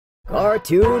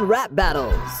Cartoon rap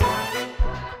battles.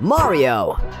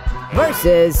 Mario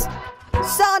versus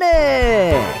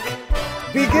Sonic.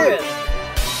 Begin.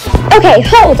 Okay,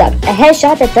 hold up. A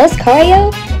headshot that does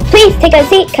cardio? Please take a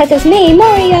seat, cause it's me,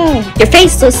 Mario. Your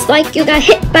face looks like you got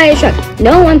hit by a truck.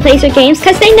 No one plays your games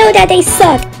cause they know that they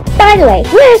suck. By the way,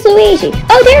 where's Luigi?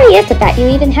 Oh, there he is. The fact you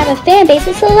even have a fan base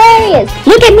is hilarious.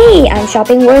 Look at me. I'm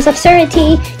shopping words of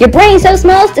absurdity. Your brain's so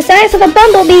small, it's the size of a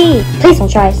bumblebee. Please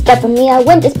don't try. Step with me, I'll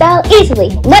win this battle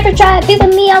easily. Never try. Be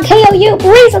with me, I'll KO you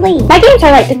breezily. My games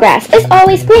are like the grass. It's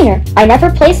always greener. I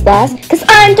never place last, cause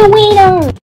I'm the winner.